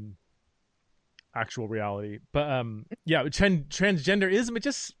actual reality. But yeah, transgenderism, it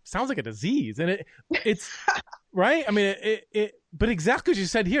just sounds like a disease, and it's right. I mean, it. But exactly what you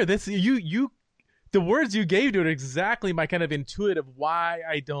said here. This the words you gave to it are exactly my kind of intuitive why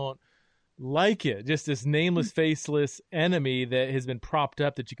I don't like it. Just this nameless, faceless enemy that has been propped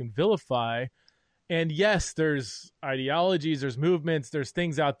up that you can vilify. And yes, there's ideologies, there's movements, there's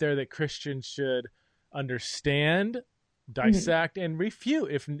things out there that Christians should understand, dissect, and refute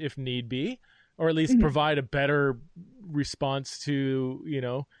if need be, or at least provide a better response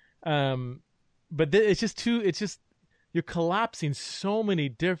to, but it's just you're collapsing so many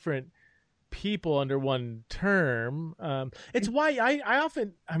different people under one term. It's why I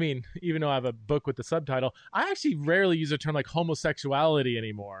often, even though I have a book with the subtitle, I actually rarely use a term like homosexuality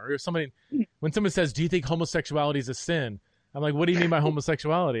anymore. Or when someone says, "Do you think homosexuality is a sin?" I'm like, "What do you mean by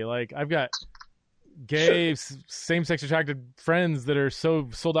homosexuality?" Like, I've got gay, same-sex attracted friends that are so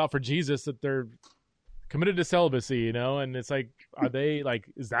sold out for Jesus that they're committed to celibacy, and it's like, are they like,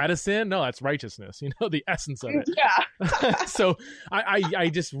 is that a sin? No, that's righteousness, the essence of it. Yeah. So I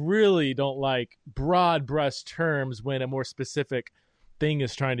just really don't like broad brush terms when a more specific thing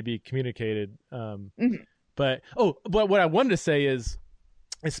is trying to be communicated. But what I wanted to say is,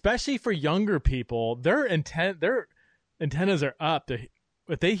 especially for younger people, their antennas are up.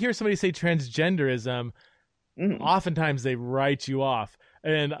 If they hear somebody say transgenderism, oftentimes they write you off.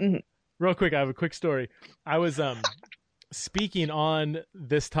 And real quick, I have a quick story. I was speaking on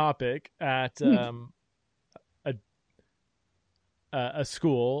this topic at a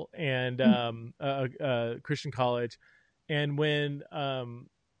school and a Christian college, and when I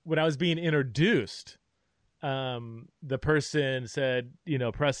was being introduced, the person said,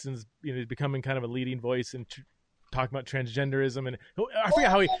 Preston's becoming kind of a leading voice in talking about transgenderism, and I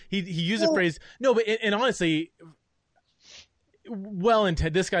forget how he used the phrase. No, but and honestly,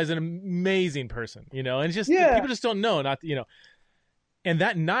 this guy's an amazing person, and it's just people just don't know, and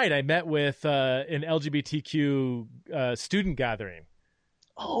that night I met with an LGBTQ student gathering.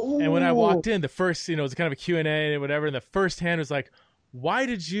 And when I walked in, the first, it was kind of a Q&A and whatever, and the first hand was like,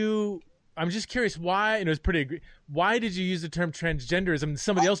 I'm just curious why, and it was why did you use the term transgenderism? And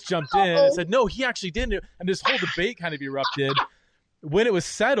somebody else jumped in and said, no, he actually didn't. And this whole debate kind of erupted. When it was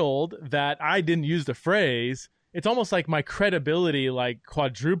settled that I didn't use the phrase, it's almost like my credibility like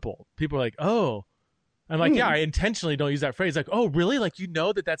quadrupled. People are like, oh. I'm like, yeah, I intentionally don't use that phrase. Like, oh, really? Like,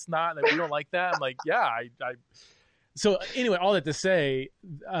 that's not, like, we don't like that? I'm like, yeah, So anyway, all that to say,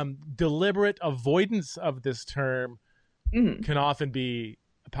 deliberate avoidance of this term can often be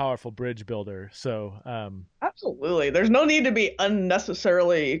a powerful bridge builder. So absolutely, there's no need to be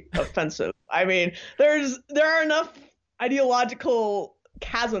unnecessarily offensive. There are enough ideological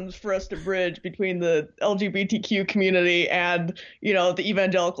chasms for us to bridge between the LGBTQ community and the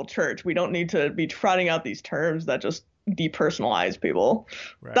evangelical church. We don't need to be trotting out these terms that just depersonalize people.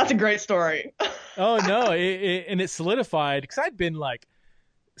 Right. That's a great story. Oh no, and it solidified because I'd been like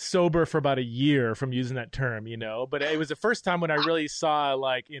sober for about a year from using that term, but it was the first time when I really saw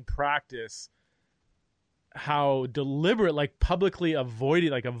like in practice how deliberate, like publicly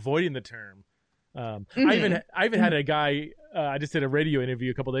avoiding the term. I even had a guy, I just did a radio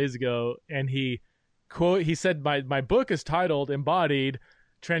interview a couple days ago, and he said my book is titled Embodied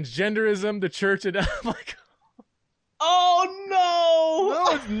Transgenderism, the Church, and I'm like, oh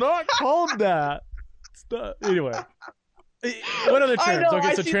No, it's not called that. Anyway. What other terms?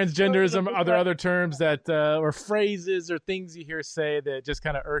 Okay, so transgenderism. Are there other terms that, or phrases or things you hear say that just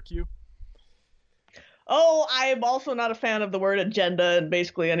kind of irk you? Oh, I'm also not a fan of the word agenda in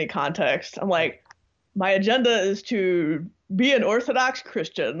basically any context. I'm like, my agenda is to be an Orthodox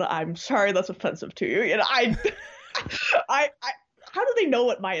Christian. I'm sorry that's offensive to you. You know, how do they know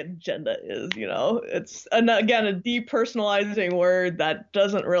what my agenda is? You know, it's again a depersonalizing word that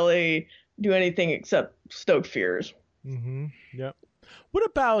doesn't really do anything except stoke fears. Mm-hmm. Yep. What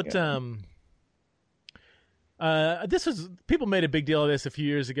about this was people made a big deal of this a few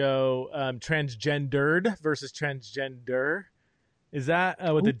years ago. Transgendered versus transgender. Is that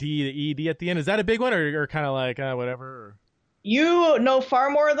with the D, the ED at the end? Is that a big one, or kind of like whatever? You know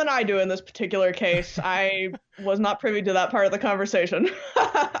far more than I do in this particular case. I was not privy to that part of the conversation.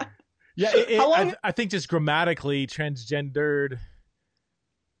 Yeah, I think just grammatically transgendered.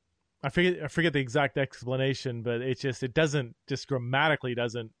 I forget the exact explanation, but it doesn't grammatically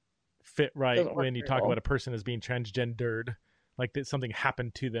doesn't fit right when you talk about a person as being transgendered, like that something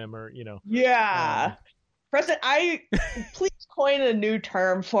happened to them, or you know. Yeah. Preston, please coin a new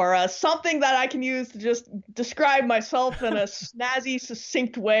term for us, something that I can use to just describe myself in a snazzy,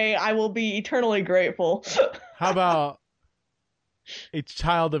 succinct way. I will be eternally grateful. How about a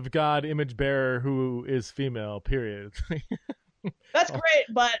child of God image bearer who is female, period? That's great,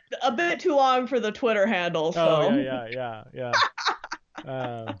 but a bit too long for the Twitter handle. So. Oh, yeah.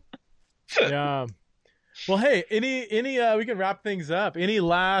 Yeah. Well, hey, any we can wrap things up. Any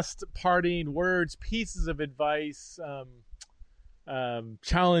last parting words, pieces of advice,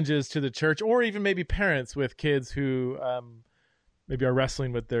 challenges to the church, or even maybe parents with kids who maybe are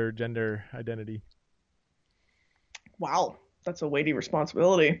wrestling with their gender identity? Wow, that's a weighty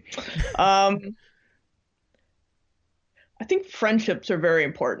responsibility. I think friendships are very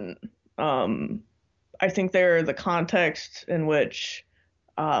important. I think they're the context in which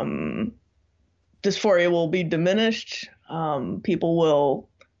dysphoria will be diminished. People will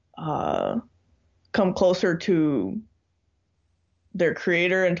come closer to their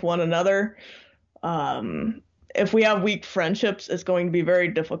creator and to one another. If we have weak friendships, it's going to be very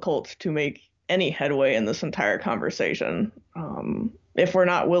difficult to make any headway in this entire conversation. If we're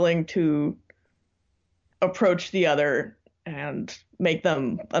not willing to approach the other and make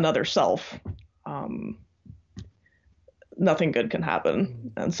them another self, nothing good can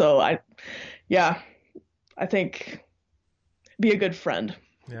happen. And so I think be a good friend.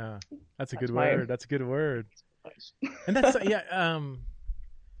 Yeah, that's a good word. That's a good word. And that's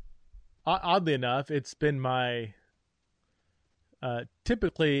oddly enough, it's been my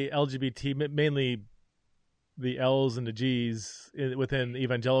typically LGBT, mainly the L's and the G's within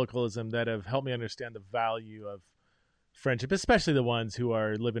evangelicalism, that have helped me understand the value of friendship, especially the ones who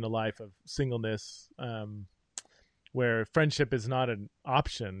are living a life of singleness, where friendship is not an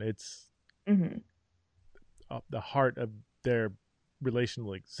option. It's the heart of their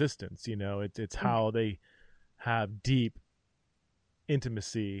relational existence. You know, it's how they have deep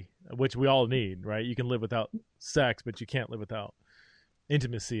intimacy, which we all need, right? You can live without sex, but you can't live without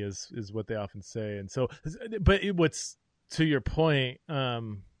intimacy, is what they often say. And so, but what's to your point,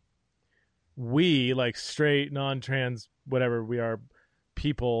 we, like straight, non-trans, whatever we are,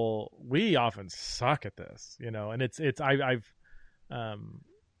 people, we often suck at this, you know. And I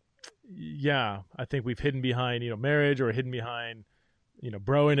think we've hidden behind, marriage, or hidden behind,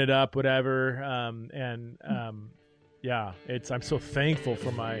 broing it up, whatever. I'm so thankful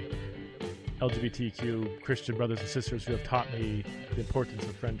for my LGBTQ Christian brothers and sisters who have taught me the importance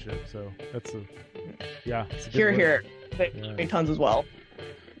of friendship. So it's a good here. They tons as well.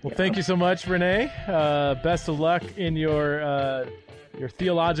 Well, thank you so much, Renee. Best of luck in your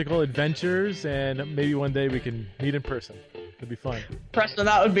theological adventures, and maybe one day we can meet in person. It'd be fun. Preston,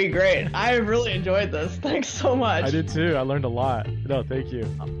 that would be great. I really enjoyed this. Thanks so much. I did too. I learned a lot. No, thank you.